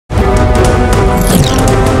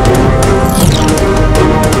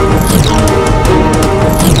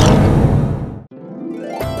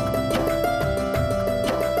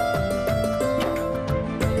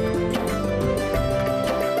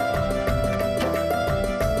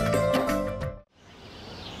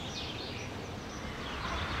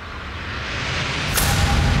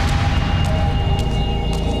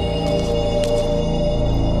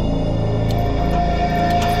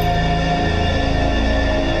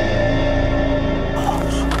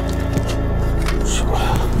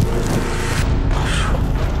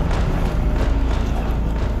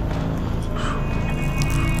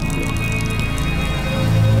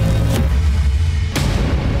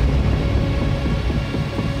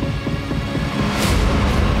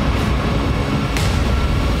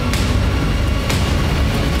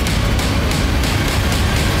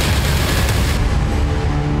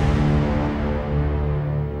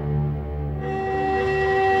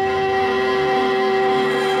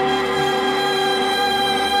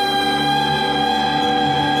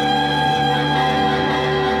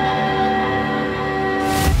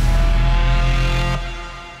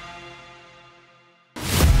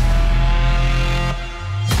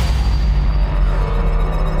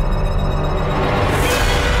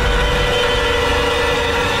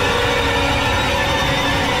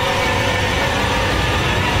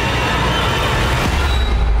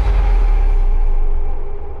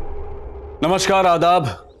नमस्कार, आदाब।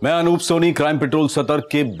 मैं अनूप सोनी क्राइम पेट्रोल सतर्क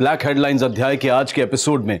के ब्लैक हेडलाइंस अध्याय के आज के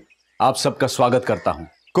एपिसोड में आप सबका स्वागत करता हूं।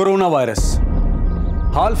 Corona virus.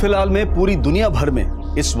 हाल फिलहाल में पूरी दुनिया भर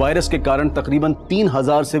में इस वायरस के कारण तकरीबन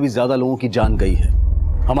 3000 से भी ज्यादा लोगों की जान गई है।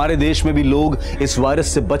 हमारे देश में भी लोग इस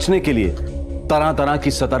वायरस से बचने के लिए तरह तरह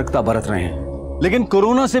की सतर्कता बरत रहे हैं, लेकिन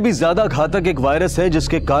कोरोना से भी ज्यादा घातक एक वायरस है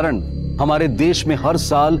जिसके कारण हमारे देश में हर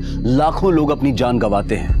साल लाखों लोग अपनी जान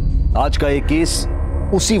गंवाते हैं। आज का एक केस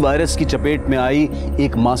उसी वायरस की चपेट में आई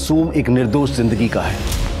एक मासूम, एक निर्दोष जिंदगी का है।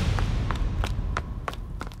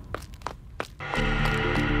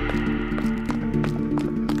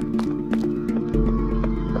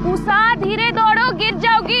 उषा, धीरे दौड़ो, गिर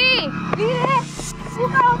जाओगी। धीरे।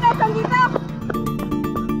 क्या होता है संगीता?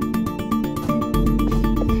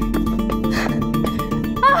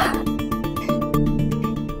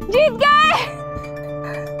 जीत गए।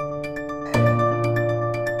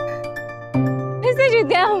 कैसे जीत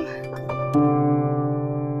गए हम?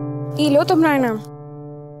 ई लो तुम्हारा नाम।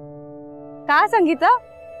 कहा संगीता,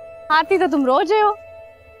 हारती तो तुम रोज हो,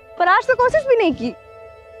 पर आज तो कोशिश भी नहीं की।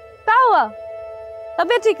 क्या हुआ?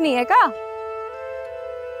 तबीयत ठीक नहीं है क्या?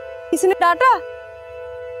 किसी ने डांटा?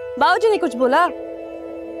 बाबूजी ने कुछ बोला?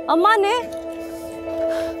 अम्मा ने?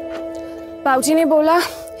 बाबूजी ने बोला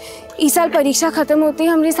इस साल परीक्षा खत्म होती है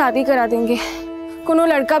हमारी शादी करा देंगे। कोनो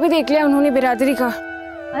लड़का भी देख लिया उन्होंने बिरादरी का।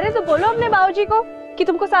 अरे तो बोलो अपने बाबूजी को कि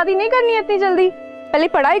तुमको शादी नहीं करनी है इतनी जल्दी। पहले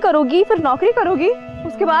पढ़ाई करोगी, फिर नौकरी करोगी,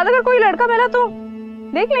 उसके बाद अगर कोई लड़का मिला तो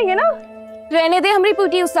देख लेंगे ना। रहने दे हमारी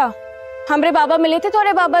पूटी उषा। हमारे बाबा मिले थे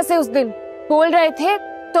थोड़े बाबा से उस दिन, बोल रहे थे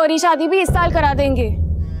तोरी शादी भी इस साल करा देंगे,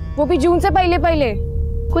 वो भी जून से पहले पहले।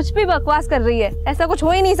 कुछ भी बकवास कर रही है, ऐसा कुछ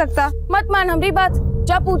हो ही नहीं सकता। मत मान हमारी बात,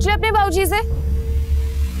 जा पूछ ले अपने बाबूजी से।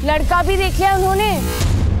 लड़का भी देख लिया उन्होंने।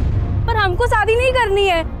 पर हमको शादी नहीं करनी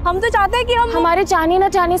है, हम तो चाहते हैं कि हमारे चाहने न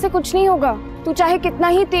चाहने से कुछ नहीं होगा। तू चाहे कितना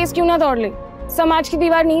ही तेज क्यों ना दौड़ ले, समाज की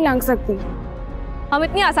दीवार नहीं लांघ सकती। हम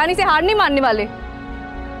इतनी आसानी से हार नहीं मानने वाले।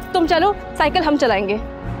 तुम चलो, साइकिल हम चलाएंगे।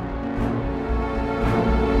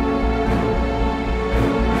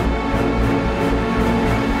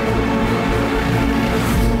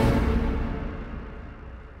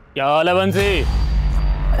 क्या हाल है बंसी?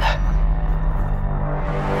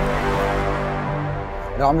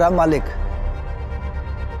 राम राम मालिक।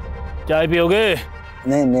 चाय पियोगे?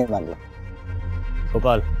 नहीं नहीं मालिक।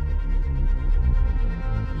 गोपाल,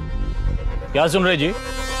 क्या सुन रहे जी?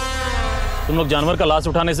 तुम लोग जानवर का लाश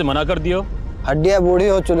उठाने से मना कर दियो। हड्डियां बूढ़ी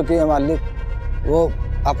हो चुकी है मालिक, वो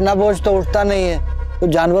अपना बोझ तो उठता नहीं है, तो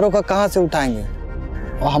जानवरों का कहाँ से उठाएंगे?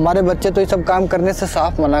 और हमारे बच्चे तो ये सब काम करने से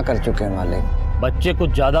साफ मना कर चुके हैं मालिक। बच्चे कुछ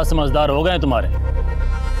ज्यादा समझदार हो गए तुम्हारे।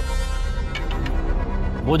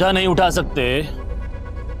 बोझा नहीं उठा सकते,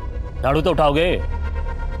 झाड़ू तो उठाओगे,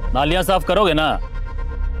 नालियां साफ करोगे ना?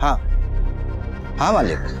 हाँ हाँ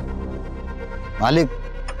मालिक। मालिक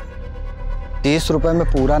 30 रुपए में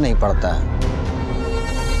पूरा नहीं पड़ता है।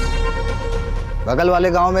 बगल वाले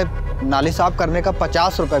गांव में नाली साफ करने का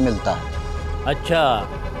 50 रुपए मिलता है। अच्छा,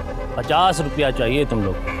 50 रुपया चाहिए तुम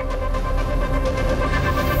लोग।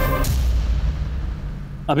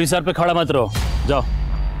 अभी सर पे खड़ा मत रहो, जाओ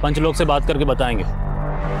पंच लोग से बात करके बताएंगे।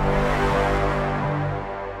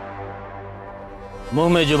 मुंह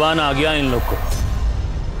में जुबान आ गया इन लोग को,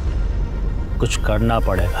 कुछ करना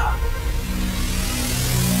पड़ेगा।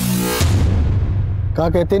 क्या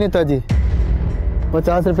कहते नेताजी,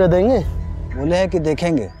 50 रुपया देंगे? बोले हैं कि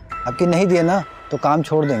देखेंगे, अब कि नहीं दिए ना तो काम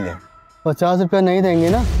छोड़ देंगे। 50 रुपया नहीं देंगे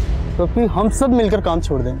ना तो फिर हम सब मिलकर काम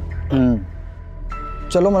छोड़ देंगे।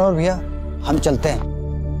 चलो मनोहर भैया, हम चलते हैं।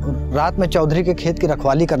 रात में चौधरी के खेत की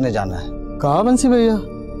रखवाली करने जाना है। कहाँ बंसी भैया,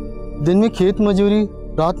 दिन में खेत मजूरी,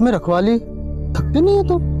 रात में रखवाली, थकते नहीं है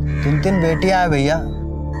तुम? 3 बेटियां हैं भैया,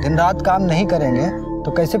 दिन रात काम नहीं करेंगे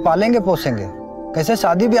तो कैसे पालेंगे पोसेंगे, कैसे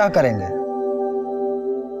शादी ब्याह करेंगे?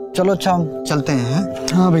 चलो अच्छा हम चलते हैं।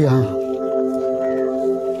 हाँ भैया हाँ।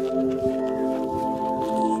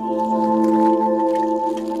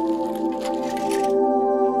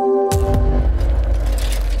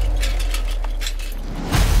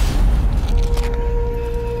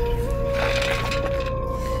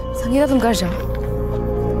 संगीता तुम घर जाओ।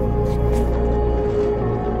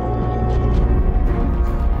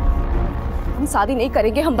 हम शादी नहीं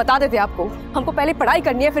करेंगे, हम बता देते आपको। हमको पहले पढ़ाई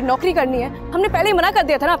करनी है, फिर नौकरी करनी है। हमने पहले ही मना कर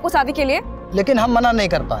दिया था ना आपको शादी के लिए। लेकिन हम मना नहीं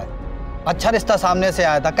कर पाए, अच्छा रिश्ता सामने से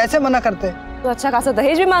आया था, कैसे मना करते? तो अच्छा खासा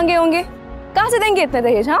दहेज भी मांगे होंगे, कहाँ से देंगे इतने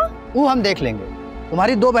दहेज? हाँ वो हम देख लेंगे।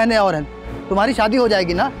 तुम्हारी 2 बहनें और हैं, तुम्हारी शादी हो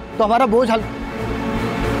जाएगी ना तो हमारा बोझ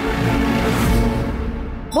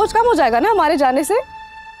बोझ कम हो जाएगा ना हमारे जाने से।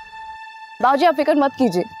 बाबूजी आप फिक्र मत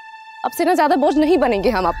कीजिए, अब से ना ज्यादा बोझ नहीं बनेंगे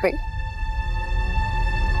हम आप पे।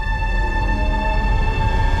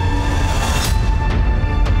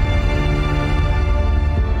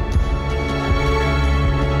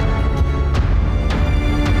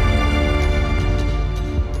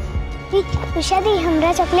 उषा दी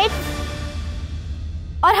हमरा चॉकलेट।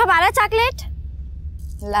 और हमारा चॉकलेट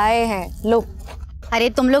लाए हैं, लो। अरे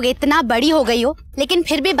तुम लोग इतना बड़ी हो गई हो लेकिन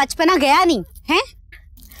फिर भी बचपना गया नहीं है।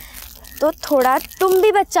 तो थोड़ा तुम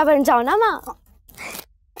भी बच्चा बन जाओ ना माँ।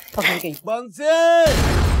 बंसी,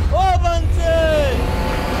 ओ बंसी।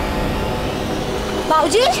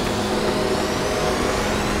 बाबूजी,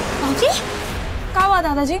 बाबूजी क्या हुआ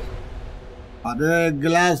दादाजी? अरे एक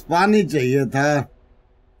गिलास पानी चाहिए था।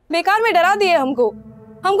 बेकार में डरा दिए हमको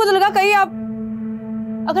तो लगा कहीं आप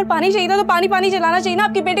अगर पानी चाहिए था तो पानी पानी चलाना चाहिए ना।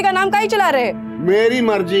 आपकी बेटी का नाम काहे चला रहे? मेरी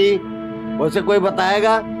मर्जी। वैसे कोई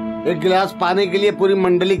बताएगा एक गिलास पानी के लिए पूरी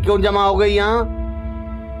मंडली क्यों जमा हो गई यहाँ?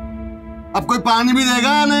 अब कोई पानी भी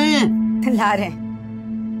देगा या नहीं? ला रहे हैं।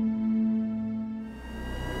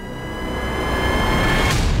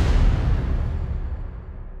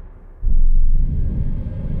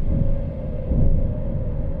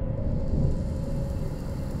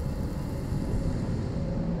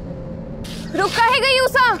 रुक काहे गई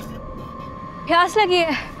उषा? प्यास लगी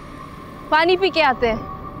है, पानी पी के आते हैं।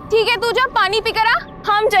 ठीक है, तू जा पानी पी कर आ,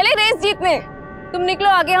 हम चले रेस जीतने। तुम निकलो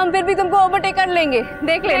आगे, हम फिर भी तुमको ओवरटेक कर लेंगे,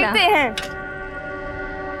 देख लेना। देखते हैं।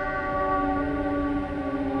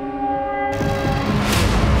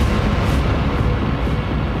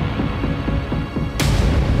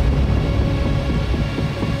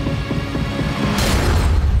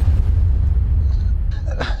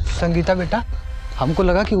 संगीता बेटा, हमको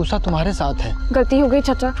लगा कि उषा तुम्हारे साथ है। गलती हो गई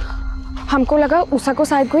चाचा, हमको लगा उषा को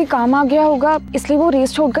शायद कोई काम आ गया होगा, इसलिए वो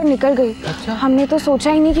रेस छोड़कर निकल गई। अच्छा। हमने तो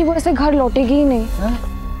सोचा ही नहीं कि वो ऐसे घर लौटेगी ही नहीं।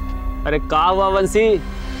 अरे का हुआ बंसी,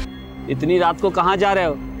 इतनी रात को कहाँ जा रहे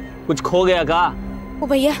हो? कुछ खो गया का? ओ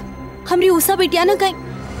भैया, हमारी उषा बिटिया ना कहीं।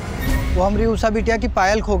 वो हमारी उषा बिटिया की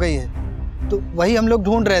पायल खो गई है, तो वही हम लोग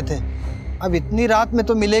ढूंढ रहे थे। अब इतनी रात में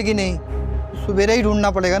तो मिलेगी नहीं, सुबेरे ही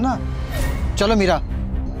ढूंढना पड़ेगा ना। चलो मीरा,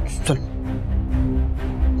 चलो।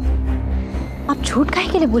 आप झूठ काहे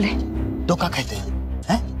के लिए बोले? तो क्या कहते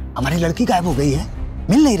हैं? हमारी लड़की गायब हो गई है,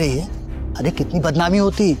 मिल नहीं रही है। अरे कितनी बदनामी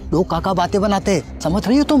होती, लोग काका बातें बनाते, समझ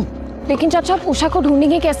रही हो तुम? लेकिन चाचा, आप उषा को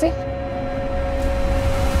ढूंढेंगे कैसे?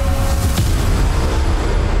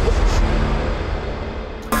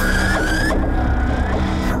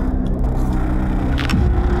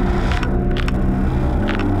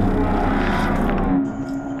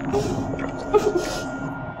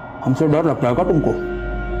 हमसे डर लगता है क्या तुमको?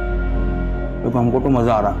 क्योंकि हमको तो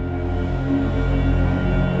मजा आ रहा।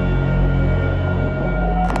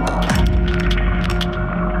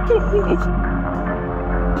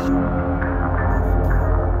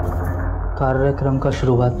 कार्यक्रम का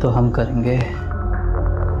शुरुआत तो हम करेंगे।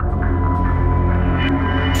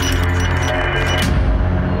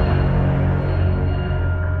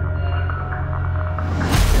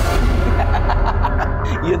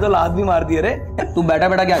 ये तो लात भी मार दिए रे। तू बैठा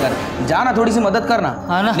बैठा क्या कर, जा ना थोड़ी सी मदद करना।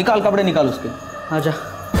 हाँ ना, निकाल कपड़े निकाल उसके। आजा।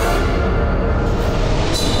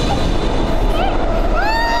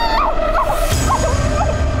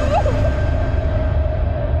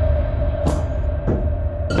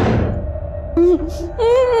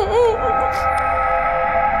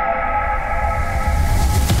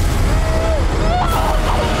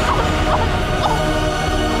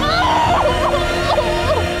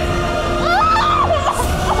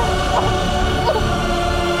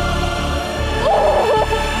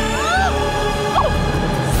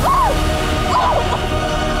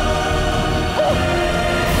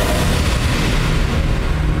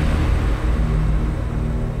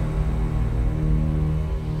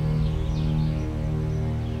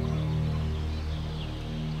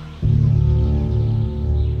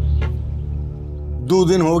 दो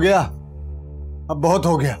दिन हो गया, अब बहुत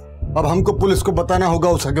हो गया। अब हमको पुलिस को बताना होगा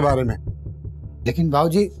उषा के बारे में। लेकिन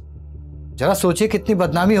बाबूजी, जरा सोचिए कितनी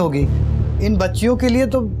बदनामी होगी इन बच्चियों के लिए।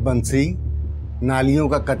 तो बंसी, नालियों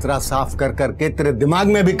का कचरा साफ कर करके तेरे दिमाग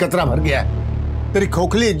में भी कचरा भर गया है। तेरी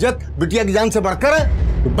खोखली इज्जत बिटिया की जान से बढ़कर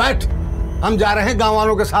है। तो बैठ, हम जा रहे हैं गांव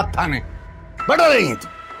वालों के साथ थाने। बढ़ रही है तू।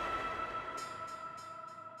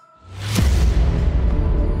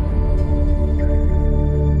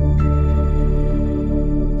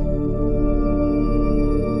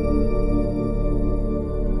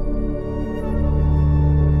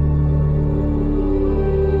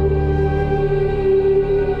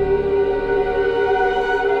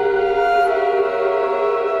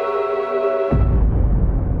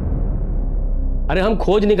 अरे हम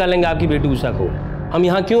खोज निकालेंगे आपकी बेटी उषा को। हम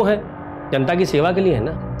यहाँ क्यों हैं? जनता की सेवा के लिए है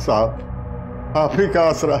ना साहब। आप ही का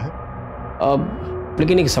आसरा है। अब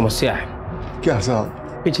लेकिन एक समस्या है। क्या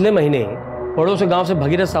साहब? पिछले महीने पड़ोस गांव से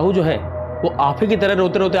भगीरथ साहू जो हैं वो आप ही की तरह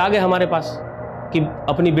रोते रोते आ गए हमारे पास कि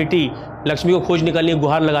अपनी बेटी लक्ष्मी को खोज निकालने की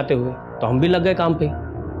गुहार लगाते हुए। तो हम भी लग गए काम पे।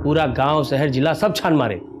 पूरा गांव, शहर, जिला सब छान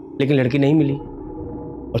मारे, लेकिन लड़की नहीं मिली।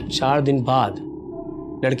 और 4 दिन बाद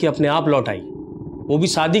लड़की अपने आप लौट आई, वो भी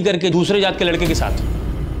शादी करके दूसरे जात के लड़के के साथ।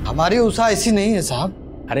 हमारी उषा ऐसी नहीं है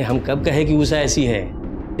साहब। अरे हम कब कहे कि उषा ऐसी है,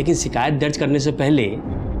 लेकिन शिकायत दर्ज करने से पहले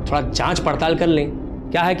थोड़ा जांच पड़ताल कर लें।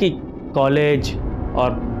 क्या है कि कॉलेज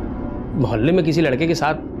और मोहल्ले में किसी लड़के के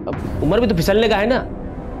साथ, अब उम्र भी तो फिसलने का है ना।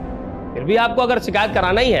 फिर भी आपको अगर शिकायत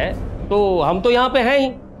कराना ही है तो हम तो यहाँ पे हैं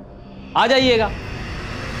ही, आ जाइएगा।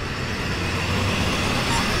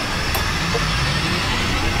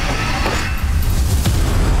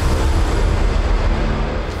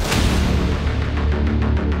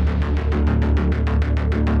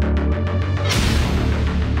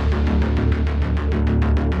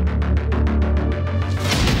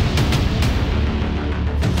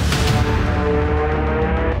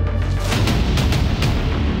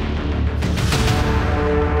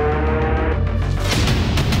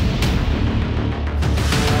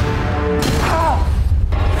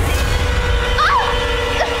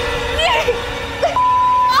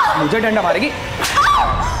 मुझे डंडा मारेगी?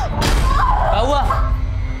 क्या हुआ?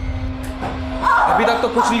 अभी तक तो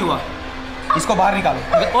कुछ नहीं हुआ। इसको बाहर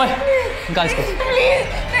निकालो। ओए, निकाल इसको।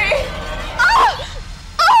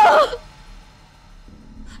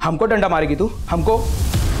 हमको डंडा मारेगी तू? हमको?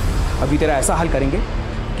 अभी तेरा ऐसा हाल करेंगे,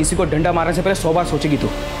 किसी को डंडा मारने से पहले 100 बार सोचेगी तू।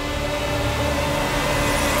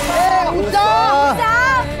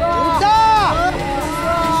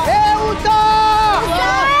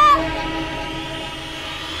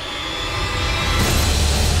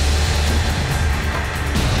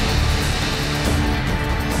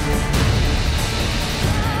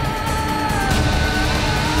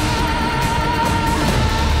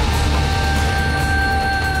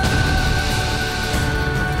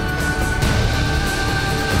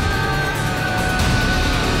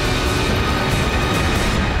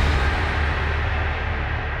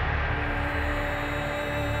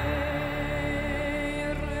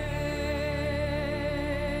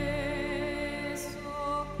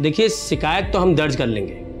 देखिए, शिकायत तो हम दर्ज कर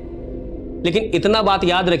लेंगे, लेकिन इतना बात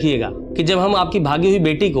याद रखिएगा कि जब हम आपकी भागी हुई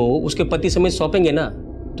बेटी को उसके पति समेत सौंपेंगे ना,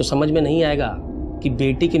 तो समझ में नहीं आएगा कि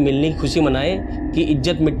बेटी के मिलने की खुशी मनाए कि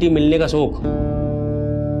इज्जत मिट्टी मिलने का शोक।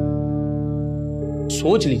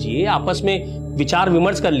 सोच लीजिए, आपस में विचार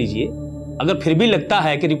विमर्श कर लीजिए। अगर फिर भी लगता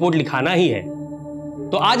है कि रिपोर्ट लिखाना ही है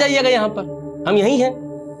तो आ जाइएगा यहाँ पर, हम यहीं हैं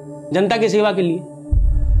जनता की सेवा के लिए।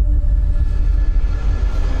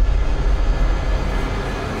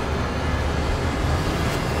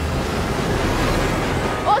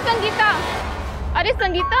 अरे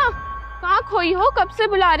संगीता, कहाँ खोई हो? कब से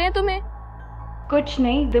बुला रहे हैं तुम्हें? कुछ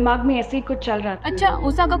नहीं, दिमाग में ऐसे ही कुछ चल रहा था। अच्छा,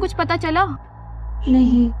 उषा का कुछ पता चला?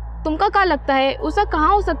 नहीं। तुमका क्या लगता है उषा कहाँ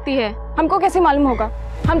हो सकती है? हमको कैसे मालूम होगा?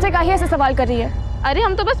 हमसे काहे ऐसे सवाल कर रही है? अरे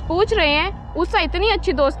हम तो बस पूछ रहे हैं। उषा इतनी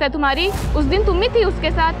अच्छी दोस्त है तुम्हारी, उस दिन तुम भी थी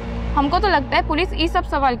उसके साथ। हमको तो लगता है पुलिस ये सब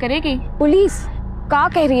सवाल करेगी। पुलिस? क्या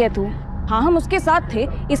कह रही है तू? हाँ, हम उसके साथ थे,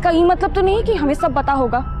 इसका ये मतलब तो नहीं कि हमें सब पता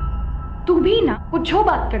होगा। तू भी ना कुछ हो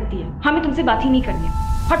बात करती है, हमें तुमसे बात ही नहीं करनी।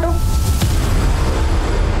 हटो।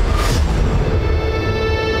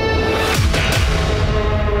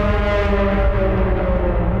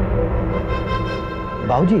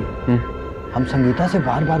 बाबूजी, हम संगीता से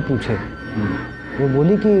बार बार पूछे, वो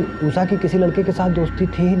बोली कि उषा की किसी लड़के के साथ दोस्ती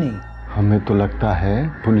थी ही नहीं। हमें तो लगता है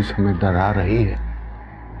पुलिस हमें डरा रही है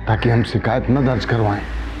ताकि हम शिकायत न दर्ज करवाएं।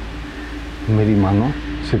 मेरी मानो,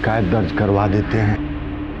 शिकायत दर्ज करवा देते हैं।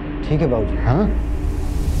 ठीक है बाबूजी। हाँ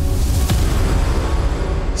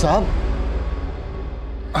साहब,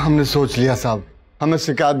 हमने सोच लिया साहब, हमें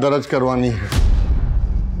शिकायत दर्ज करवानी है।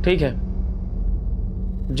 ठीक है,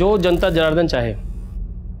 जो जनता जनार्दन चाहे।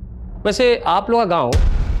 वैसे आप लोग का गांव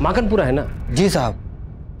माखनपुरा है ना? जी साहब।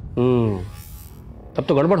 तब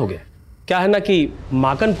तो गड़बड़ हो गया। क्या है ना कि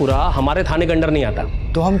माखनपुरा हमारे थाने के अंडर नहीं आता।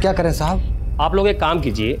 तो हम क्या करें साहब? आप लोग एक काम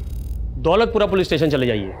कीजिए, दौलतपुरा पुलिस स्टेशन चले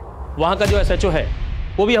जाइए। वहां का जो एसएचओ है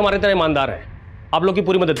वो भी हमारे तरह ईमानदार है, आप लोग की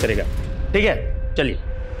पूरी मदद करेगा। ठीक है, चलिए।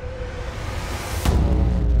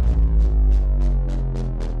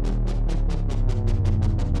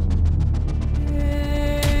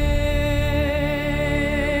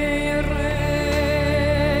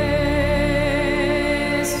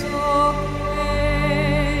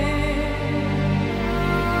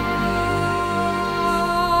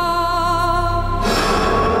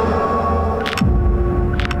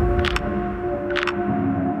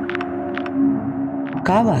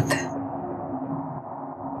 क्या बात है,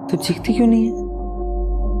 तू चीखती क्यों नहीं है?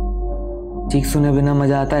 चीख सुने बिना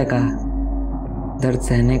मजा आता है? का दर्द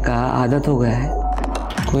सहने का आदत हो गया है?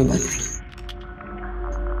 कोई बात नहीं,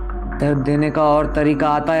 दर्द देने का और तरीका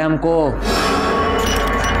आता है हमको।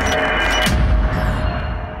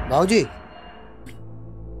 भाऊजी,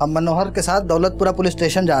 हम मनोहर के साथ दौलतपुरा पुलिस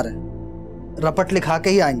स्टेशन जा रहे हैं, रपट लिखा के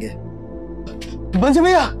ही आएंगे। बंसी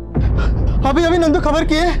भैया, अभी अभी नंदू खबर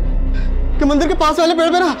की है कि मंदिर के पास वाले पेड़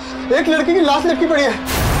पे ना एक लड़की की लाश लटकी पड़ी है।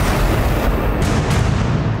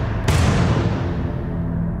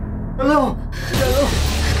 चलो चलो।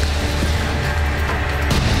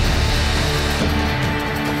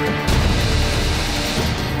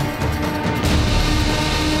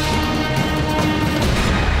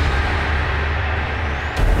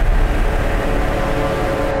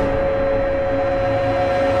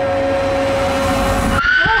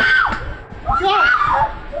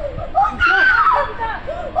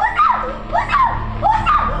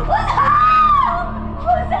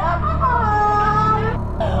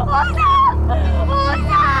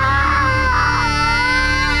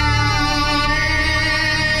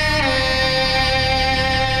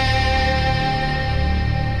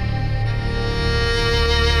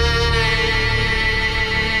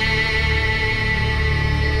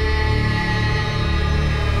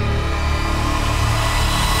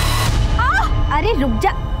 अरे रुक जा।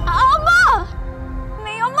 अम्मा!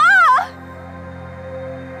 नहीं अम्मा!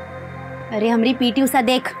 अरे हमारी पीटी उषा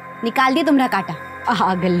देख, निकाल दी तुमरा काटा।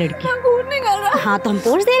 पागल लड़की। खून निकल रहा। हाँ तो हम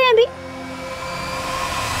तोड़ दे रहे हैं अभी।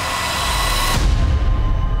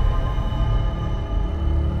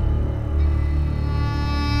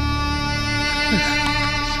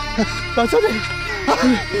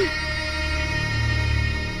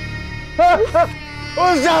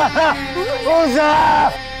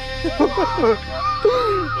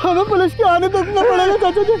 हमें पुलिस के आने तो रुकना पड़ेगा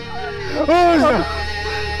चाचा जी।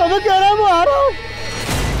 हमें कह रहा है वो आ रहा हूँ।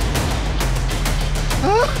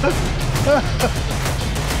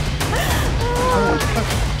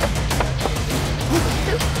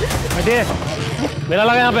 हटिए, मेरा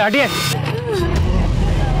लगा यहाँ पे। हटिए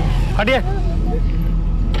हटिए।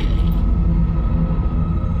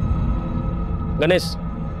 गणेश,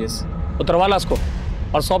 यस, उतरवा ला उसको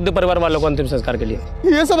और सौंप दे परिवार वालों को अंतिम संस्कार के लिए।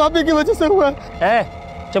 ये सब आप ही की वजह से हुआ है।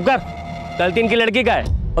 चुप कर, गलती इनकी लड़की का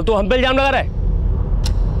है और तू हम पे इल्जाम लगा रहा है।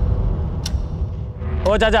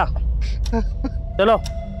 ओ चाचा, चलो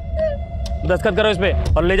दस्तखत करो इस पे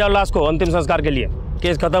और ले जाओ लाश को अंतिम संस्कार के लिए।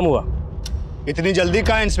 केस खत्म हुआ। इतनी जल्दी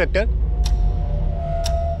कहाँ इंस्पेक्टर?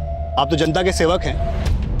 आप तो जनता के सेवक हैं,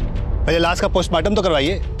 पहले लाश का पोस्टमार्टम तो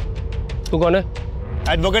करवाइए। तू कौन है?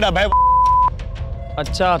 एडवोकेट अभय।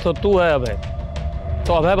 अच्छा, तो तू है अभय।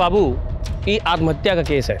 तो अभय बाबू, ये आत्महत्या का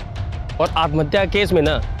केस है और आत्महत्या के केस में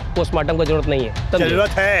ना पोस्टमार्टम की जरूरत नहीं है। जरूरत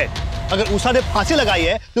है। अगर उषा ने फांसी लगाई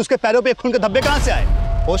है तो उसके पैरों पे खून के धब्बे कहाँ से आए?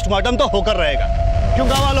 पोस्टमार्टम तो होकर रहेगा। क्यों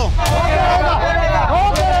गाँव वालों?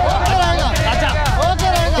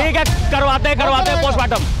 ठीक है, करवाते हैं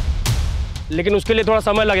पोस्टमार्टम, लेकिन उसके लिए थोड़ा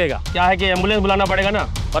समय लगेगा। क्या है कि एम्बुलेंस बुलाना पड़ेगा ना,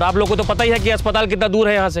 और आप लोगों को तो पता ही है कि अस्पताल कितना दूर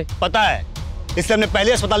है यहाँ से। पता है, इसलिए हमने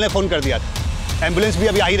पहले अस्पताल में फोन कर दिया था। एम्बुलेंस भी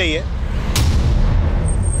अभी आ ही रही है।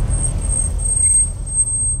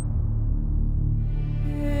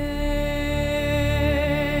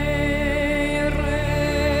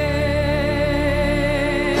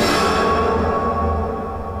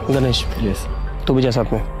 गणेश, यस, तू भी जा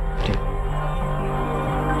साथ में। ठीक।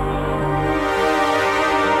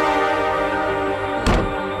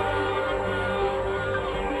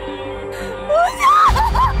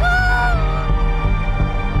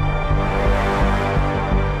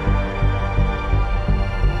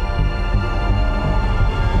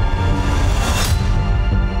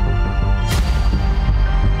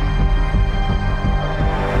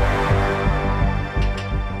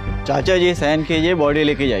 चाचा जी साइन कीजिए, बॉडी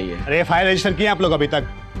लेके जाइए। अरे एफआईआर रजिस्टर किए आप लोग अभी तक?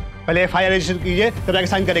 पहले एफआईआर रजिस्टर कीजिए, तब जाके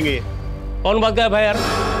साइन करेंगे। कौन बात का है भाई यार?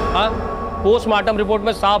 हाँ, पोस्टमार्टम रिपोर्ट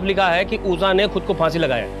में साफ लिखा है कि उषा ने खुद को फांसी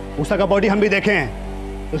लगाया। उषा का बॉडी हम भी देखे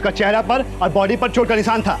हैं, उसका चेहरा पर और बॉडी पर चोट का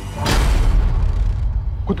निशान था।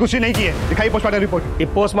 खुदकुशी नहीं की है। दिखाइए पोस्टमार्टम रिपोर्ट। ये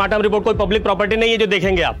पोस्टमार्टम रिपोर्ट कोई पब्लिक प्रॉपर्टी नहीं है जो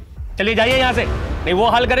देखेंगे आप। चलिए जाइए यहाँ से, नहीं वो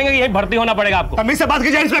हल करेंगे कि यही भर्ती होना पड़ेगा आपको। तमीज से बात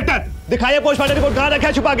कीजिए इंस्पेक्टर। दिखाइए पोस्टमार्टम रिपोर्ट, कहाँ रखा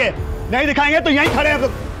है छुपा के? नहीं दिखाएंगे तो यहीं खड़े हैं।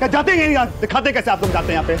 क्या जाते हैं यहाँ? दिखाते कैसे आप लोग जाते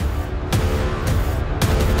हैं यहाँ पे?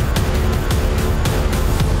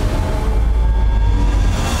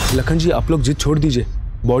 लखन जी, आप लोग जिद छोड़ दीजिए,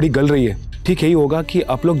 बॉडी गल रही है। ठीक यही होगा कि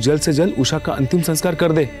आप लोग जल्द से जल्द उषा का अंतिम संस्कार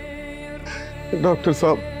कर दे। डॉक्टर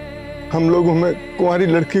साहब, हम लोगों में कुंवारी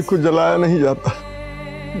लड़की को जलाया नहीं जाता।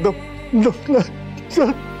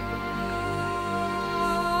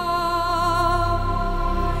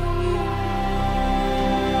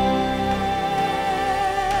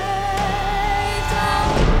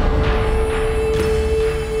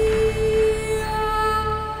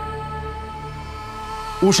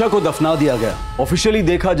 उषा को दफना दिया गया। ऑफिशियली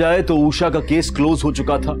देखा जाए तो उषा का केस क्लोज हो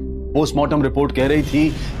चुका था। पोस्टमार्टम रिपोर्ट कह रही थी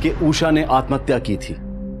कि उषा ने आत्महत्या की थी,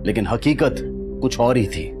 लेकिन हकीकत कुछ और ही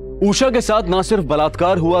थी। उषा के साथ ना सिर्फ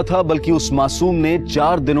बलात्कार हुआ था, बल्कि उस मासूम ने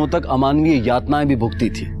 4 दिनों तक अमानवीय यातनाएं भी भुगती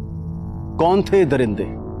थी। कौन थे दरिंदे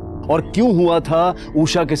और क्यों हुआ था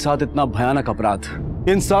उषा के साथ इतना भयानक अपराध?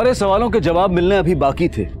 इन सारे सवालों के जवाब मिलने अभी बाकी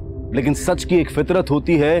थे, लेकिन सच की एक फितरत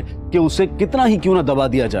होती है कि उसे कितना ही क्यों ना दबा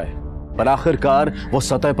दिया जाए, पर आखिरकार वो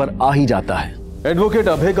सतह पर आ ही जाता है। एडवोकेट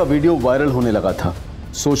अभय का वीडियो वायरल होने लगा था।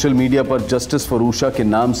 सोशल मीडिया पर जस्टिस फॉर उषा के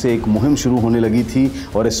नाम से एक मुहिम शुरू होने लगी थी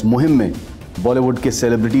और इस मुहिम में बॉलीवुड के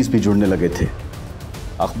सेलिब्रिटीज भी जुड़ने लगे थे।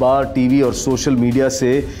 अखबार, टीवी और सोशल मीडिया से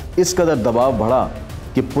इस कदर दबाव बढ़ा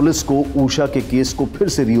कि पुलिस को उषा के केस को फिर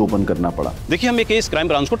से रीओपन करना पड़ा। देखिए, हम ये केस क्राइम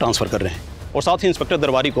ब्रांच को ट्रांसफर कर रहे हैं और साथ ही इंस्पेक्टर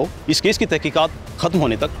दरबारी को इस केस की तहकीकात खत्म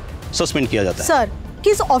होने तक सस्पेंड किया जाता है। सर,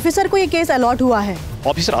 किस ऑफिसर को ये केस अलॉट हुआ है?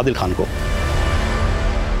 ऑफिसर आदिल खान को।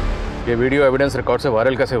 ये वीडियो एविडेंस रिकॉर्ड से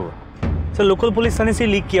वायरल कैसे हुआ? सर, लोकल पुलिस थाने से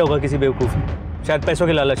लीक किया होगा किसी बेवकूफ ने, शायद पैसों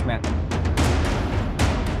के लालच में।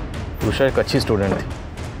 उषा एक अच्छी स्टूडेंट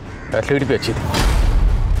थी, एथलीट भी अच्छी थी।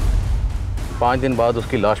 5 दिन बाद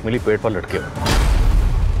उसकी लाश मिली पेट पर लटके हुए।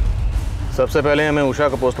 सबसे पहले हमें उषा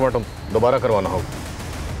का पोस्टमार्टम दोबारा करवाना होगा।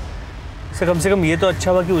 सर, कम से कम ये तो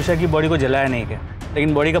अच्छा हुआ कि उषा की बॉडी को जलाया नहीं गया,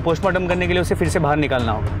 लेकिन बॉडी का पोस्टमार्टम करने के लिए उसे फिर से बाहर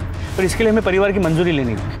निकालना होगा, और इसके लिए हमें परिवार की मंजूरी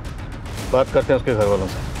लेनी होगी। बात करते हैं उसके घर वालों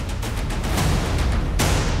से।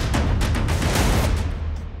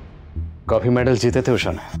 काफी मेडल जीते थे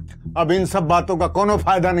उषा ने। अब इन सब बातों का कोनो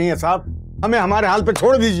फायदा नहीं है साहब, हमें हमारे हाल पे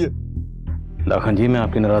छोड़ दीजिए। लाखन जी, मैं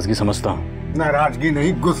आपकी नाराजगी समझता हूँ। नाराजगी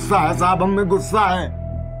नहीं, गुस्सा है साहब, हमें गुस्सा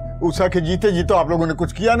है। उषा के जीते जी तो आप लोगों ने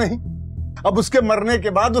कुछ किया नहीं, अब उसके मरने के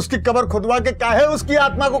बाद उसकी कब्र खुदवा के काहे उसकी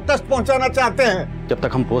आत्मा को कष्ट पहुंचाना चाहते हैं? जब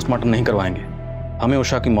तक हम पोस्टमार्टम नहीं करवाएंगे, हमें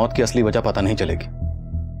उषा की मौत की असली वजह पता नहीं चलेगी,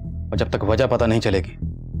 और जब तक वजह पता नहीं चलेगी,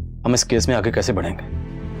 हम इस केस में आगे कैसे बढ़ेंगे?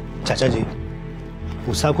 चाचा जी,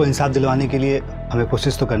 उषा को इंसाफ दिलवाने के लिए हमें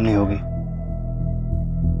कोशिश तो करनी होगी।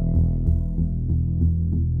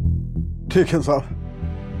 ठीक है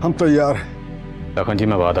साहब, हम तैयार हैं। लखन जी,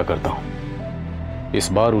 मैं वादा करता हूं,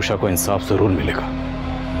 इस बार उषा को इंसाफ जरूर मिलेगा।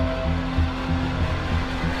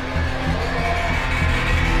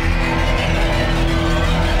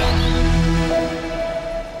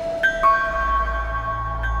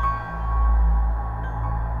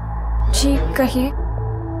 जी कहिए।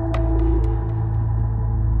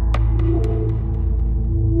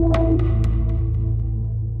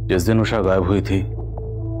 जिस दिन उषा गायब हुई थी,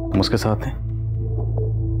 हम उसके साथ थे।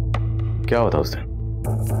 क्या होता उस दिन?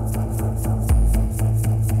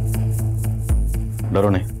 डरो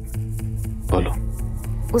नहीं, बोलो।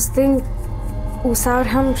 उस दिन उषा और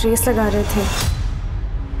हम रेस लगा रहे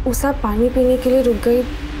थे। उषा पानी पीने के लिए रुक गई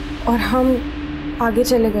और हम आगे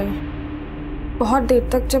चले गए। बहुत देर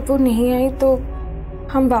तक जब वो नहीं आई तो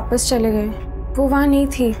हम वापस चले गए। वो वहाँ नहीं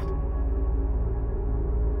थी।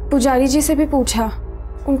 पुजारी जी से भी पूछा,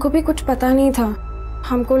 उनको भी कुछ पता नहीं था।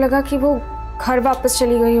 हमको लगा कि वो घर वापस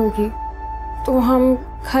चली गई होगी, तो हम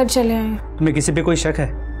घर चले आए। तुम्हें किसी पे कोई शक है?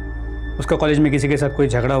 उसका कॉलेज में किसी के साथ कोई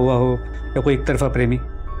झगड़ा हुआ हो या कोई एक तरफा प्रेमी?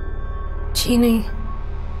 जी नहीं।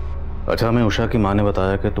 अच्छा, हमें उषा की माँ ने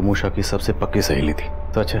बताया कि तुम उषा की सबसे पक्की सहेली थी,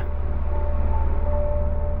 सच है?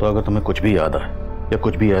 तो अगर तुम्हें कुछ भी याद आए या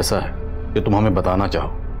कुछ भी ऐसा है जो तुम हमें बताना चाहो,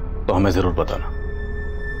 तो हमें जरूर बताना।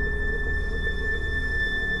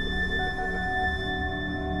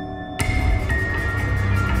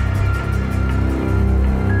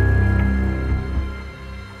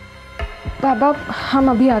 बाबा, हम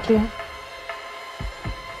अभी आते हैं।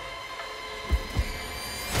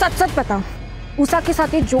 सच सच बताओ, उषा के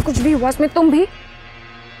साथ ये जो कुछ भी हुआ उसमें तुम भी?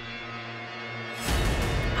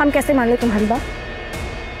 हम कैसे मान ले तुम्हारी बात?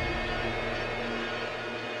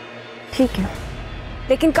 ठीक है,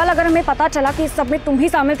 लेकिन कल अगर हमें पता चला कि इस सब में तुम ही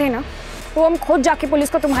शामिल थे ना, तो हम खुद जाके पुलिस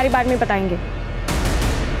को तुम्हारे बारे में बताएंगे।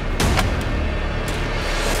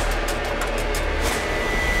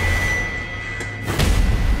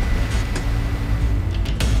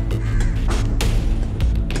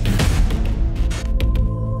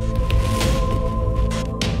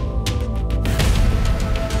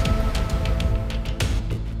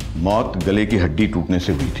 मौत गले की हड्डी टूटने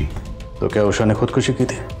से हुई थी। तो क्या उषा ने खुदकुशी की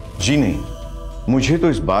थी? जी नहीं, मुझे तो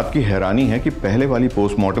इस बात की हैरानी है कि पहले वाली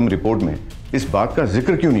पोस्टमार्टम रिपोर्ट में इस बात का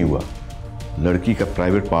जिक्र क्यों नहीं हुआ। लड़की का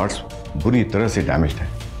प्राइवेट पार्ट्स बुरी तरह से डैमेज्ड है।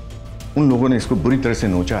 उन लोगों ने इसको बुरी तरह से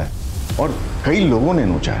नोचा है और कई लोगों ने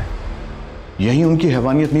नोचा है। यही उनकी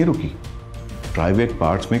हैवानियत नहीं रुकी। प्राइवेट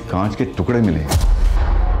पार्ट्स में कांच के टुकड़े मिले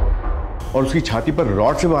और उसकी छाती पर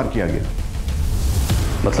रॉड से वार किया गया।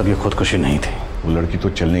 मतलब ये खुदकुशी नहीं थी? वो लड़की तो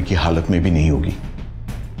चलने की हालत में भी नहीं होगी।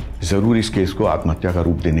 जरूर इस केस को आत्महत्या का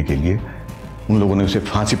रूप देने के लिए उन लोगों ने उसे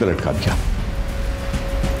फांसी पर लटका दिया।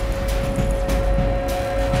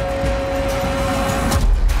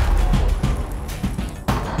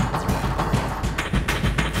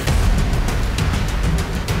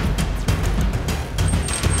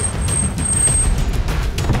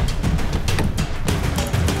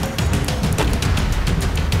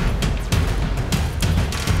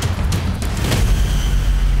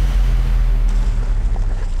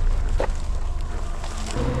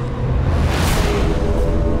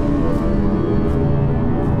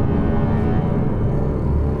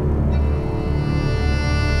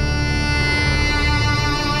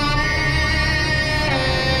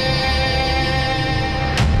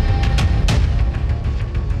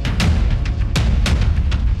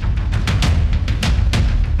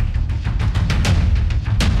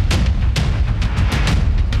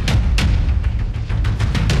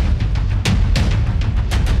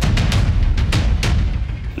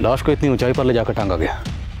 लाश को इतनी ऊंचाई पर ले जाकर टांगा गया।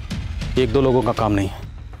 एक दो लोगों का काम नहीं है,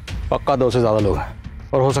 पक्का 2 से ज़्यादा लोग हैं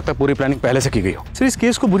और हो सकता है पूरी प्लानिंग पहले से की गई हो। सर इस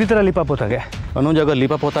केस को बुरी तरह लिपा पोता गया है। अनुज, अगर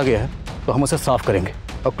लिपा पोता गया है तो हम उसे साफ करेंगे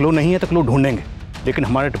और क्लू नहीं है तो क्लू ढूंढेंगे, लेकिन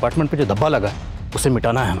हमारे डिपार्टमेंट पे जो धब्बा लगा है उसे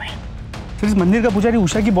मिटाना है हमें। सर इस मंदिर का पुजारी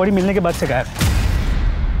उषा की बॉडी मिलने के बाद से गायब है।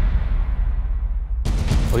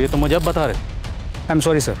 और ये तो मुझे अब बता रहे। आई एम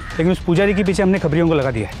सॉरी सर, लेकिन उस पुजारी के पीछे हमने खबरियों को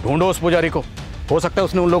लगा दिया है। ढूंढो उस पुजारी को, हो सकता है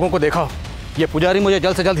उसने उन लोगों को देखा हो। ये पुजारी मुझे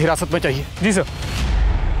जल्द से जल्द हिरासत में चाहिए। जी सर।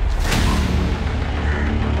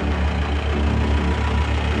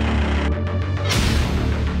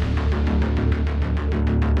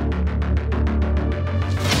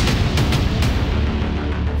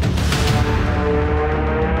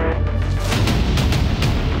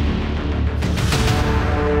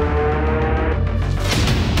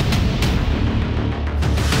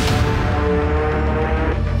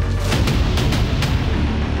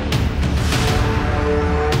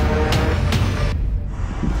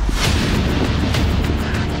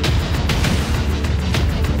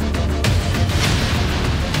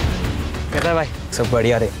 भाई सब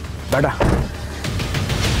बढ़िया रे, बैठा।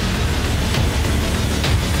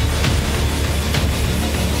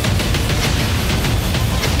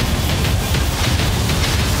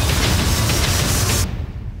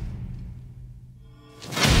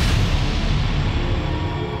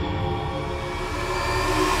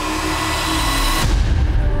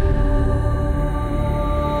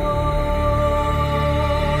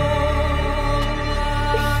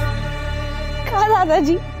 कहा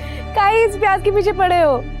दादाजी, काहे इस प्याज के पीछे पड़े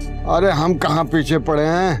हो? अरे हम कहाँ पीछे पड़े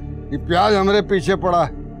हैं, ये प्याज हमारे पीछे पड़ा है।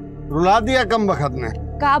 रुला दिया कम वक्त ने।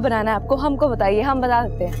 क्या बनाना है आपको, हमको बताइए, हम बता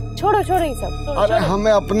सकते हैं। छोड़ो छोड़ो ये सब। अरे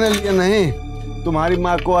हमें अपने लिए नहीं, तुम्हारी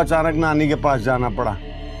माँ को अचानक नानी के पास जाना पड़ा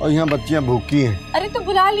और यहाँ बच्चियाँ भूखी हैं। अरे तो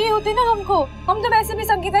बुला लिए होते ना हमको, हम तो वैसे भी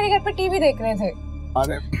संगीता के घर पे टीवी देख रहे थे।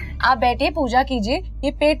 अरे आप बैठिए, पूजा कीजिए,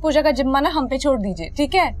 ये पेट पूजा का जिम्मा ना हम पे छोड़ दीजिए,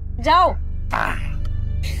 ठीक है? जाओ।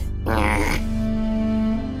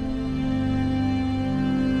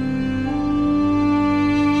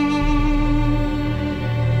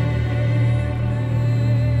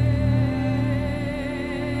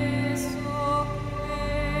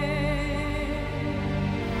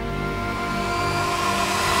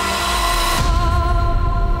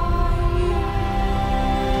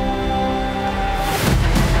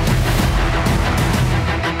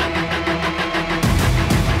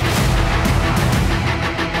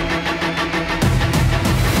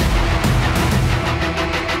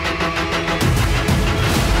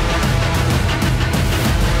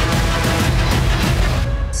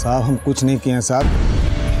 साहब हम कुछ नहीं किए हैं साहब,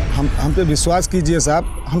 हम पे विश्वास कीजिए साहब,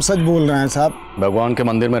 हम सच बोल रहे हैं साहब। भगवान के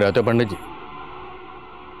मंदिर में रहते हो पंडित जी,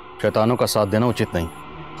 शैतानों का साथ देना उचित नहीं।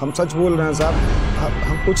 हम सच बोल रहे हैं साहब,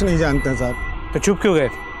 हम कुछ नहीं जानते हैं साहब। तो चुप क्यों गए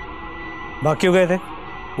थे, भाग क्यों गए थे?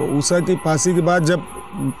 वो उषा की फांसी के बाद जब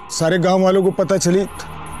सारे गांव वालों को पता चली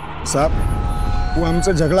साहब, वो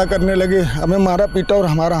हमसे झगड़ा करने लगे, हमें मारा पीटा और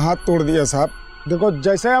हमारा हाथ तोड़ दिया साहब। देखो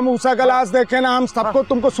जैसे हम उषा का लाश देखे ना, हम सबको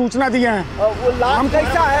तुमको सूचना दिए हैं। हम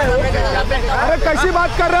कैसा है? अरे कैसी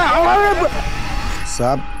बात कर रहे हैं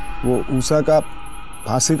साहब? वो उषा का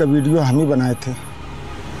फांसी का वीडियो हम ही बनाए थे।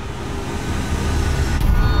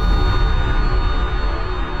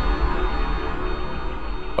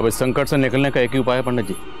 अब इस संकट से निकलने का एक ही उपाय है पंडित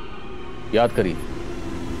जी, याद करिए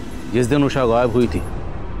जिस दिन उषा गायब हुई थी,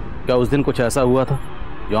 क्या उस दिन कुछ ऐसा हुआ था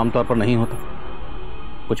जो आमतौर पर नहीं होता?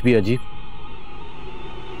 कुछ भी अजीब?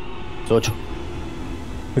 सोचो।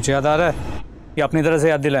 कुछ याद आ रहा है या अपनी तरह से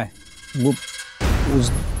याद दिलाएं? वो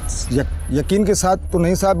यकीन के साथ तो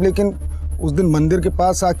नहीं साहब, लेकिन उस दिन मंदिर के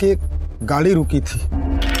पास आके एक गाड़ी रुकी थी।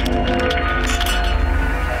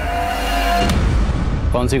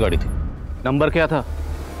 कौन सी गाड़ी थी? नंबर क्या था?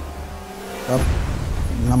 अब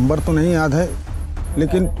नंबर तो नहीं याद है,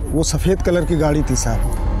 लेकिन वो सफेद कलर की गाड़ी थी साहब।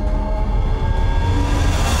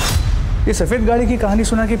 ये सफेद गाड़ी की कहानी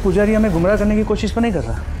सुना कि पुजारी हमें गुमराह करने की कोशिश तो नहीं कर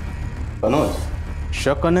रहा? अनुज,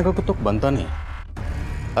 शक करने का तो बनता नहीं।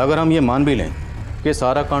 अगर हम ये मान भी लें कि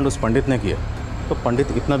सारा कांड उस पंडित ने किया, तो पंडित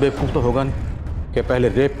इतना बेवकूफ़ तो होगा नहीं कि पहले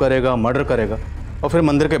रेप करेगा, मर्डर करेगा और फिर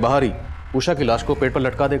मंदिर के बाहर ही उषा की लाश को पेट पर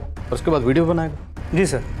लटका देगा और उसके बाद वीडियो बनाएगा। जी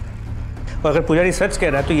सर, और अगर पुजारी सच कह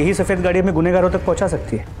रहा है तो यही सफ़ेद गाड़ी हमें गुनहगारों तक पहुंचा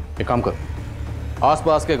सकती है। एक काम करो,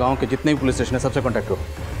 आसपास के गांव के जितने भी पुलिस स्टेशन है सबसे कांटेक्ट करो,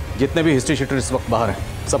 जितने भी हिस्ट्री शीटर इस वक्त बाहर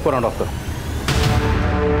हैं सबको राउंड ऑफ करो।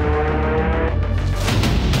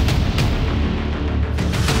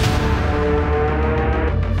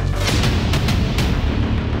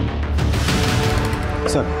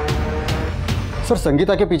 सर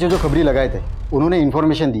संगीता के पीछे जो खबरी लगाए थे उन्होंने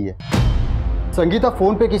इन्फॉर्मेशन दी है। संगीता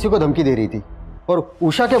फोन पे किसी को धमकी दे रही थी और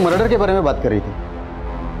उषा के मर्डर के बारे में बात कर रही थी।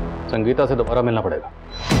 संगीता से दोबारा मिलना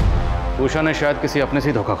पड़ेगा। उषा ने शायद किसी अपने से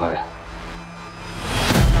ही धोखा खाया।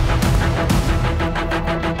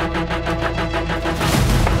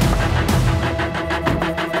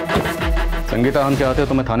 संगीता, हम चाहते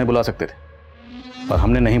तो मैं थाने बुला सकते थे, पर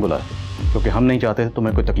हमने नहीं बुलाया क्योंकि हम नहीं चाहते थे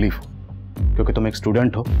तुम्हें कोई तकलीफ हो, क्योंकि तुम एक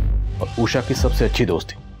स्टूडेंट हो और उषा की सबसे अच्छी दोस्त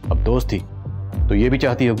थी। अब दोस्त थी तो ये भी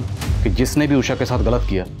चाहती होगी कि जिसने भी उषा के साथ गलत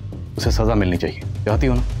किया उसे सजा मिलनी चाहिए, चाहती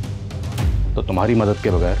हो ना? तो तुम्हारी मदद के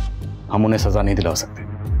बगैर हम उन्हें सजा नहीं दिला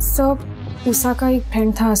सकते। सब उषा का एक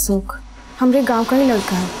फ्रेंड था अशोक, हमरे गांव का ही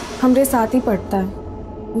लड़का है, हमरे साथ ही पढ़ता है।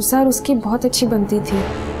 उषा और उसकी बहुत अच्छी बनती थी,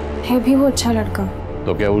 है भी वो अच्छा लड़का।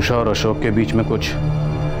 तो क्या उषा और अशोक के बीच में कुछ?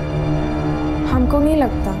 हमको नहीं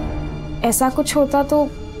लगता, ऐसा कुछ होता तो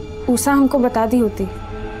उषा हमको बता दी होती।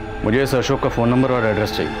 मुझे इस अशोक का फ़ोन नंबर और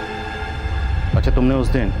एड्रेस चाहिए। अच्छा, तुमने उस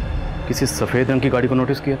दिन किसी सफ़ेद रंग की गाड़ी को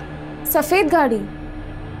नोटिस किया था? सफेद गाड़ी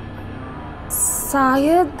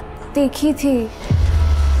शायद देखी थी,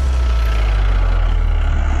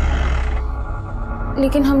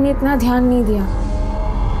 लेकिन हमने इतना ध्यान नहीं दिया।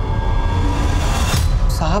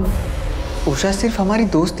 साहब, उषा सिर्फ हमारी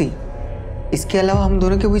दोस्त थी, इसके अलावा हम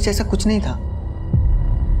दोनों के बीच ऐसा कुछ नहीं था।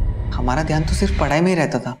 हमारा ध्यान तो सिर्फ पढ़ाई में ही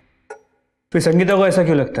रहता था। फिर संगीता को ऐसा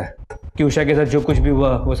क्यों लगता है कि उषा के साथ जो कुछ भी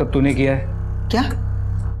हुआ वो सब तूने किया है? क्या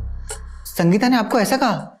संगीता ने आपको ऐसा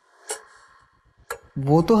कहा?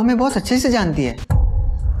 वो तो हमें बहुत अच्छे से जानती है,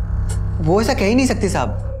 वो ऐसा कह ही नहीं सकती साहब।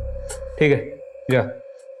 ठीक है, जा,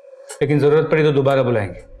 लेकिन जरूरत पड़ी तो दोबारा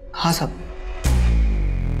बुलाएंगे। हाँ साहब।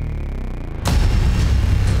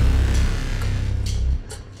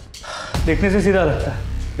 देखने से सीधा लगता है,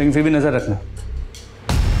 लेकिन फिर भी नजर रखना।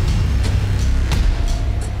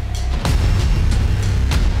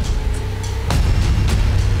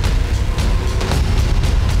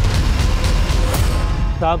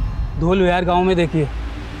 साहब, धोल विहार गांव में देखिए,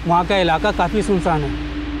 वहाँ का इलाका काफ़ी सुनसान है।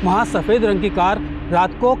 वहाँ सफ़ेद रंग की कार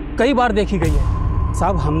रात को कई बार देखी गई है।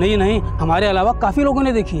 साहब, हमने ही नहीं, हमारे अलावा काफ़ी लोगों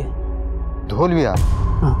ने देखी है। धोल विहार?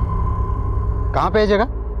 हाँ। कहाँ पे है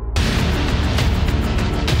जगह?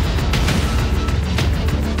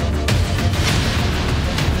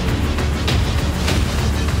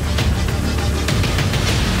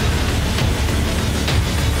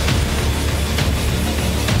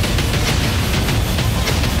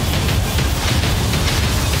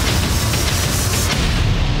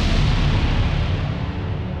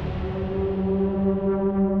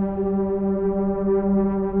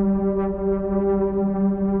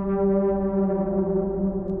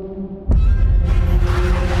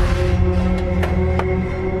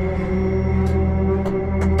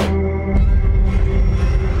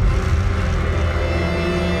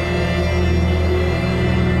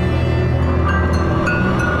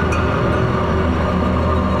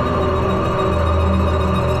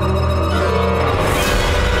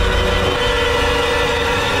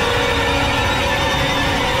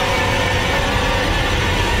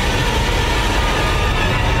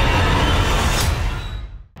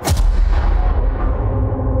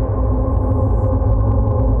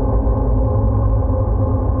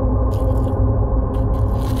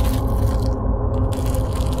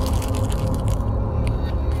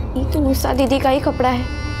 उषा दीदी का ही कपड़ा है।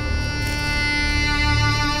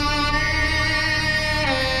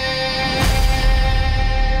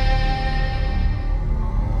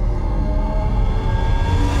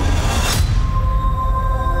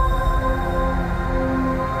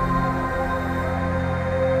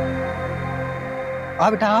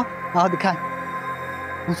 आओ बेटा, आओ दिखा।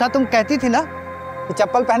 उषा, तुम कहती थी ना कि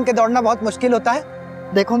चप्पल पहन के दौड़ना बहुत मुश्किल होता है।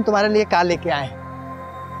 देखो हम तुम्हारे लिए क्या लेके आए।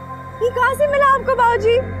 ये कहाँ से मिला आपको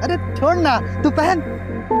बाबूजी? अरे छोड़ ना, तू पहन।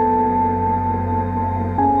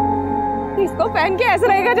 इसको पहन के ऐसा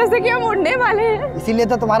रहेगा जैसे कि हम उड़ने वाले हैं। इसीलिए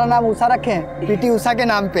तो तुम्हारा नाम उषा रखे हैं, पीटी उषा के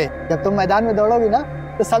नाम पे। जब तुम मैदान में दौड़ोगी ना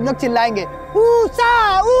तो सब लोग चिल्लाएंगे,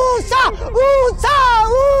 उषा उषा उषा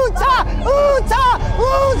उषा उषा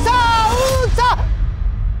उषा उषा।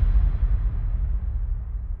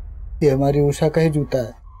 ये हमारी उषा का ही जूता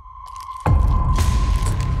है।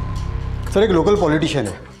 सर, एक लोकल पॉलिटिशियन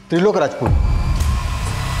है, त्रिलोक राजपूत।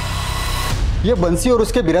 ये बंसी और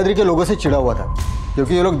उसके बिरादरी के लोगों से चिढ़ा हुआ था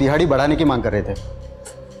क्योंकि ये लोग दिहाड़ी बढ़ाने की मांग कर रहे थे।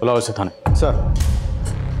 बुलाओ इसे थाने। सर।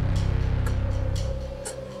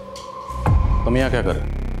 तुम यहाँ क्या कर रहे हो?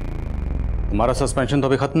 तुम्हारा सस्पेंशन तो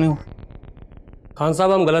अभी खत्म नहीं हुआ। खान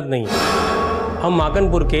साहब, हम गलत नहीं हैं। हम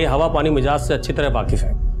माकनपुर के हवा पानी मिजाज से अच्छी तरह वाकिफ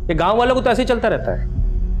हैं। ये गांव वालों को तो ऐसे ही चलता रहता है।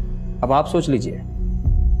 अब आप सोच लीजिए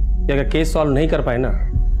कि अगर केस सॉल्व नहीं कर पाए ना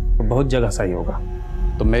तो बहुत जगह सही होगा।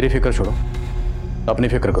 तो मेरी फिक्र छोड़ो, अपनी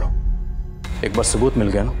फिक्र करो। एक बार सबूत मिल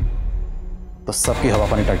गया ना तो सबकी हवा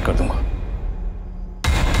पानी टाइट कर दूंगा।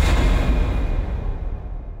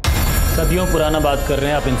 सदियों पुराना बात कर रहे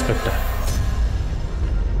हैं आप इंस्पेक्टर।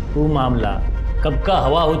 वो मामला कब का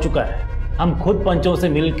हवा हो चुका है। हम खुद पंचों से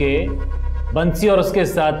मिलके बंसी और उसके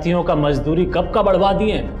साथियों का मजदूरी कब का बढ़वा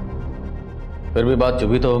दिए हैं। फिर भी बात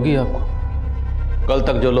चुभी तो होगी आपको। कल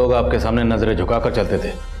तक जो लोग आपके सामने नजरें झुकाकर चलते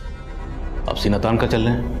थे अब सीना तान कर चल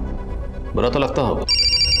रहे हैं। बुरा तो लगता होगा।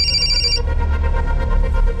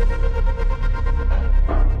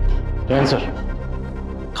 सर,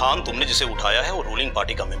 खान तुमने जिसे उठाया है वो रूलिंग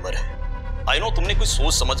पार्टी का मेंबर है। आई नो तुमने कुछ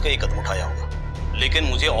सोच समझ के एक कदम उठाया होगा, लेकिन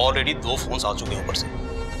मुझे ऑलरेडी 2 फोन्स आ चुके हैं ऊपर से।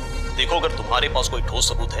 देखो, अगर तुम्हारे पास कोई ठोस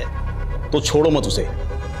सबूत है तो छोड़ो मत उसे,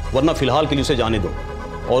 वरना फिलहाल के लिए उसे जाने दो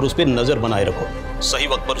और उस पर नजर बनाए रखो। सही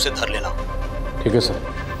वक्त पर उसे धर लेना। ठीक है सर,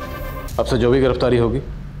 अब से जो भी गिरफ्तारी होगी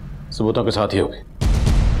सबूतों के साथ ही होगी।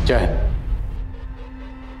 जय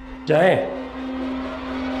जय।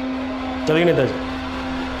 चलिए नेताजी।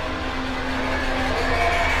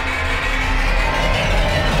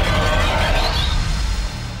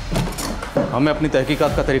 हमें अपनी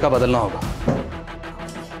तहकीकात का तरीका बदलना होगा।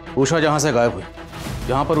 उषा जहां से गायब हुई,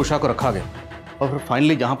 जहां पर उषा को रखा गया और फिर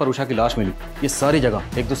फाइनली जहां पर उषा की लाश मिली, ये सारी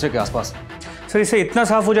जगह एक दूसरे के आसपास है। सर, इससे इतना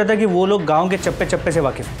साफ हो जाता है कि वो लोग गांव के चप्पे चप्पे से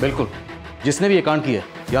वाकिफ हैं। बिल्कुल, जिसने भी ये कांड किया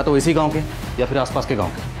या तो इसी गांव के या फिर आसपास के गांव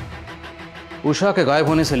के। उषा के गायब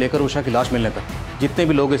होने से लेकर उषा की लाश मिलने तक जितने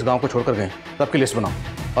भी लोग इस गांव को छोड़कर गए सबकी लिस्ट बनाओ।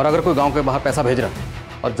 और अगर कोई गांव के बाहर पैसा भेज रहा है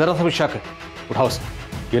और जरा सा भी शक है, उठाओ उसे।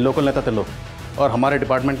 ये लोकल नेता थे लोग और हमारे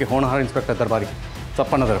डिपार्टमेंट के होनहार इंस्पेक्टर दरबारी, सब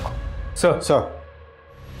पर नजर रखो। सर।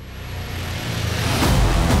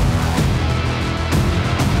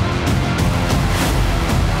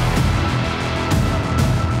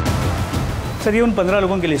 सर, ये उन 15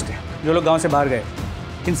 लोगों की लिस्ट है जो लोग गांव से बाहर गए।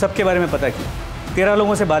 इन सब के बारे में पता किया, 13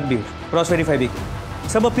 लोगों से बात भी हुई, क्रॉस वेरीफाई भी की।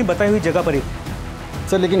 सब अपनी बताई हुई जगह पर ही थे।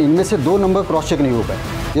 सर, लेकिन इनमें से 2 नंबर क्रॉस चेक नहीं हो पाए।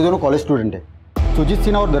 ये दोनों कॉलेज स्टूडेंट है, सुजीत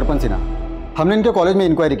सिन्हा और दर्पण सिन्हा। हमने इनके कॉलेज में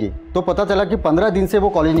इंक्वायरी की तो पता चला कि 15 दिन से वो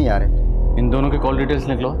कॉलेज नहीं आ रहे। इन दोनों के कॉल डिटेल्स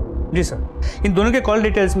निकलो। जी सर, इन दोनों के कॉल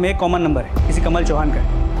डिटेल्स में एक कॉमन नंबर है, किसी कमल चौहान का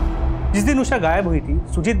है। जिस दिन उषा गायब हुई थी,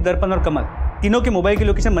 सुजीत, दर्पण और कमल तीनों के मोबाइल की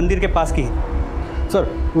लोकेशन मंदिर के पास की है। सर,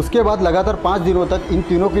 उसके बाद लगातार 5 दिनों तक इन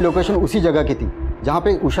तीनों की लोकेशन उसी जगह की थी जहाँ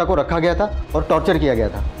पे उषा को रखा गया था और टॉर्चर किया गया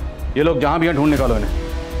था। ये लोग जहाँ भी हैं ढूंढ निकालो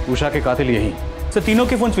इन्हें। उषा के कातिल यही। सर, तीनों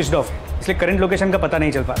के फोन स्विच ऑफ है, इसलिए करंट लोकेशन का पता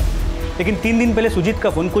नहीं चल पा रहा। लेकिन 3 दिन पहले सुजीत का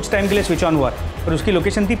फोन कुछ टाइम के लिए स्विच ऑन हुआ और उसकी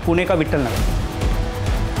लोकेशन थी पुणे का विट्ठल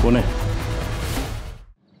नगर। पुणे?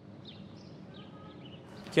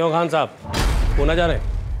 क्यों खान साहब, पुणे जा रहे हैं?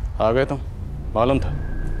 आ गए तुम, मालूम था।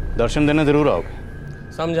 दर्शन देने जरूर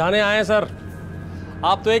आओगे। समझाने आए सर।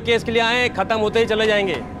 आप तो एक केस के लिए आए, खत्म होते ही चले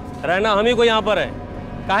जाएंगे। रहना हम ही को यहाँ पर है।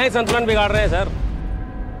 काहे संतुलन बिगाड़ रहे हैं सर?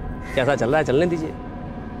 कैसा चल रहा है, चलने दीजिए।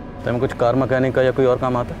 तुम्हें कुछ कार मैकेनिक का या कोई और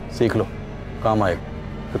काम आता है, सीख लो, काम आएगा,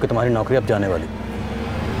 क्योंकि तुम्हारी नौकरी अब जाने वाली।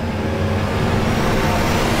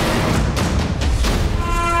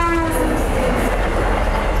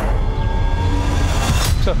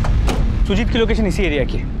 सर, सुजीत की लोकेशन इसी एरिया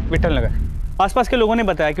की है, विट्ठल नगर। आसपास के लोगों ने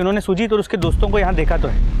बताया कि उन्होंने सुजीत और उसके दोस्तों को यहाँ देखा तो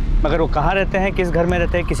है, मगर वो कहाँ रहते हैं, किस घर में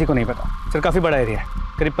रहते हैं, किसी को नहीं पता। सर, काफ़ी बड़ा एरिया है,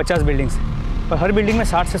 करीब 50 बिल्डिंग्स है और हर बिल्डिंग में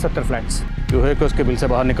 60 से 70 फ्लैट्स। जो है कि उसके बिल से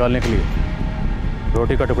बाहर निकालने के लिए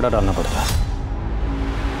रोटी का टुकड़ा डालना पड़ता है।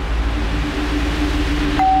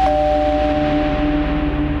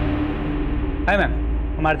 हाय मैम,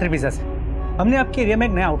 हम आर्थर पिज़्ज़ा से। हमने आपके एरिया में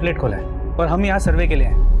एक नया आउटलेट खोला है और हम यहाँ सर्वे के लिए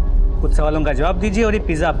हैं। कुछ सवालों का जवाब दीजिए और ये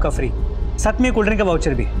पिज़्ज़ा आपका फ्री, साथ में कोल्ड ड्रिंक का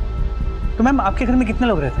वाउचर भी। तो मैम, आपके घर में कितने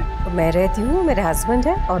लोग रहते हैं? मैं रहती हूँ, मेरे हस्बैंड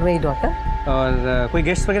है और मेरी डॉटर। और कोई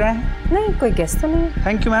गेस्ट वगैरह हैं? नहीं, कोई गेस्ट तो नहीं है।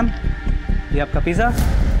 Thank you ma'am. ये आपका पिज़्ज़ा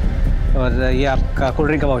और ये आपका कोल्ड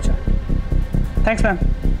ड्रिंक का voucher. Thanks ma'am.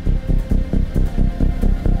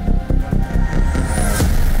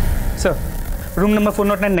 Sir, room number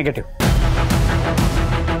 409 negative.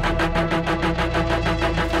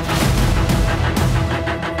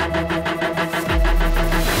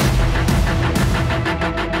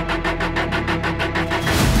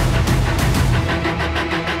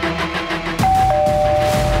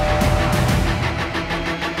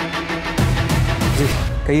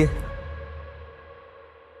 कहिए।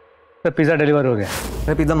 सर, पिज़्ज़ा डिलीवर हो गया।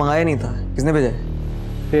 मैं पिज़्ज़ा मंगाया नहीं था, किसने भेजा?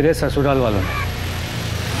 तेरे ससुराल वालों ने।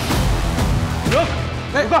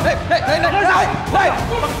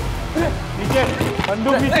 नीचे,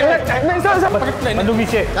 बंदूक नीचे, बंदूक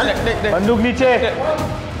नीचे, बंदूक नीचे।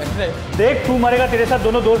 देख, तू मरेगा, तेरे साथ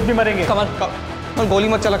दोनों दोस्त भी मरेंगे। कमल, गोली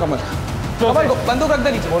मत चला। कमल, बंदूक रख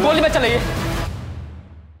दे नीचे, गोली मत चलाइए।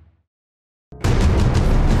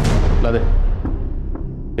 ला दे,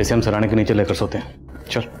 जैसे हम सराहने के नीचे लेकर सोते हैं।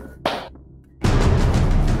 चल।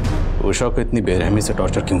 उषा को इतनी बेरहमी से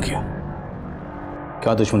टॉर्चर क्यों किया?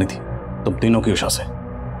 क्या दुश्मनी थी तुम तीनों की उषा से?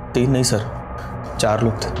 3 नहीं सर, 4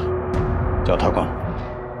 लोग थे। चौथा कौन?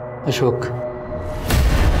 अशोक।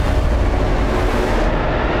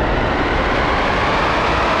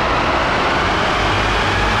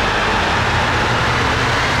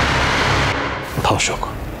 उठाओ अशोक।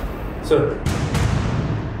 सर।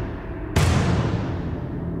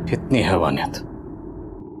 कितनी हैवानियत!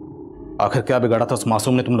 आखिर क्या बिगाड़ा था उस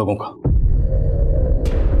मासूम ने तुम लोगों का?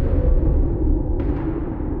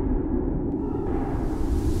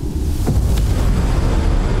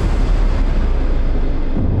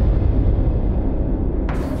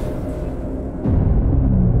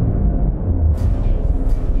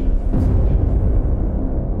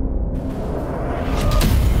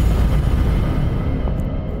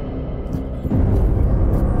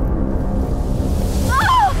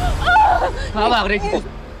 कहाँ भाग रही थी?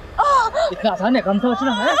 इतना आसान है, कम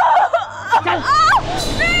समझना है? चल।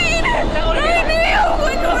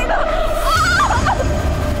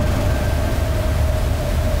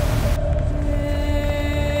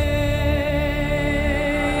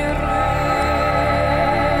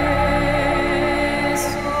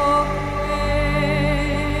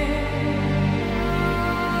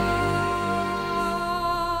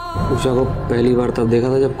 उषा को पहली बार तब देखा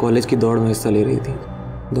था जब कॉलेज की दौड़ में हिस्सा ले रही थी।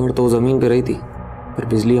 दौड़ तो ज़मीन पे रही थी, पर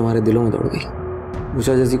बिजली हमारे दिलों में दौड़ गई।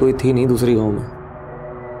 उषा जैसी कोई थी नहीं दूसरी गांव में,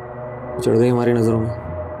 चढ़ गई हमारी नज़रों में।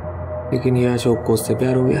 लेकिन यह अशोक को उससे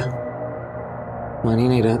प्यार हो गया। मान ही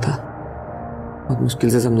नहीं रहा था, बहुत मुश्किल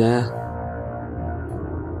से समझाया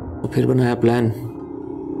और फिर बनाया प्लान,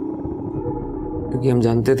 क्योंकि हम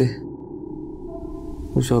जानते थे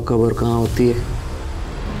उषा कब्र कहाँ होती है।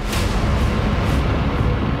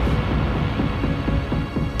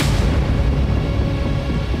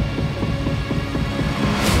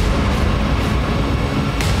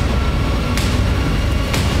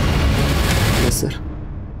 सर,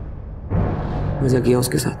 मजा किया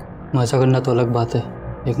उसके साथ। मजा करना तो अलग बात है,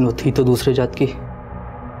 लेकिन वो थी तो दूसरे जात की।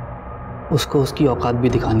 उसको उसकी औकात भी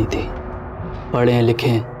दिखानी थी। पढ़े हैं, लिखे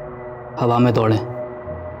हैं, हवा में दौड़े।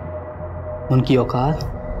 उनकी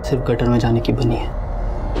औकात सिर्फ गटर में जाने की बनी है,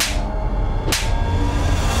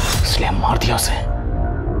 इसलिए मार दिया उसे।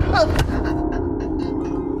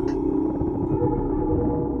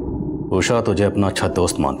 उषा तुझे अपना अच्छा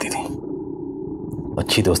दोस्त मानती थी,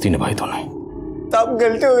 अच्छी दोस्ती निभाई दोनों। साहब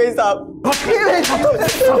गलती हो गई साहब।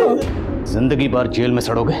 जिंदगी भर जेल में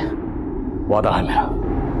सड़ोगे, वादा है मेरा।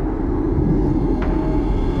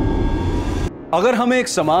 अगर हमें एक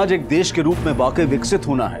समाज, एक देश के रूप में वाकई विकसित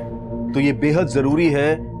होना है, तो यह बेहद जरूरी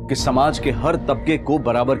है कि समाज के हर तबके को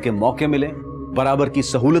बराबर के मौके मिले, बराबर की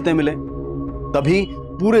सहूलतें मिले, तभी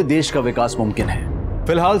पूरे देश का विकास मुमकिन है।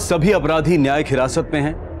 फिलहाल सभी अपराधी न्यायिक हिरासत में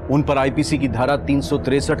हैं। उन पर आईपीसी की धारा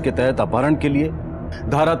 363 के तहत अपहरण के लिए,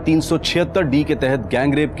 धारा 376 डी के तहत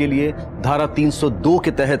गैंगरेप के लिए, धारा 302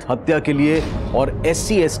 के तहत हत्या के लिए और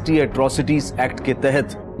SC/ST एट्रोसिटीज एक्ट के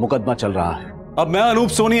तहत मुकदमा चल रहा है। अब मैं अनूप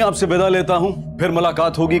सोनी आपसे विदा लेता हूं। फिर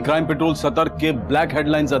मुलाकात होगी क्राइम पेट्रोल सतर्क के ब्लैक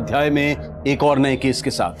हेडलाइंस अध्याय में एक और नए केस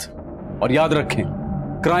के साथ। और याद रखें,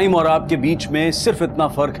 क्राइम और आपके बीच में सिर्फ इतना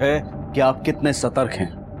फर्क है कि आप कितने सतर्क हैं।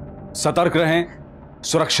 सतर्क रहें,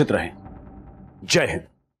 सुरक्षित रहें। जय Hind.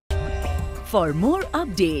 For more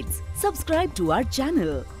updates, subscribe to our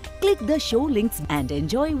channel, click the show links and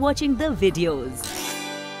enjoy watching the videos.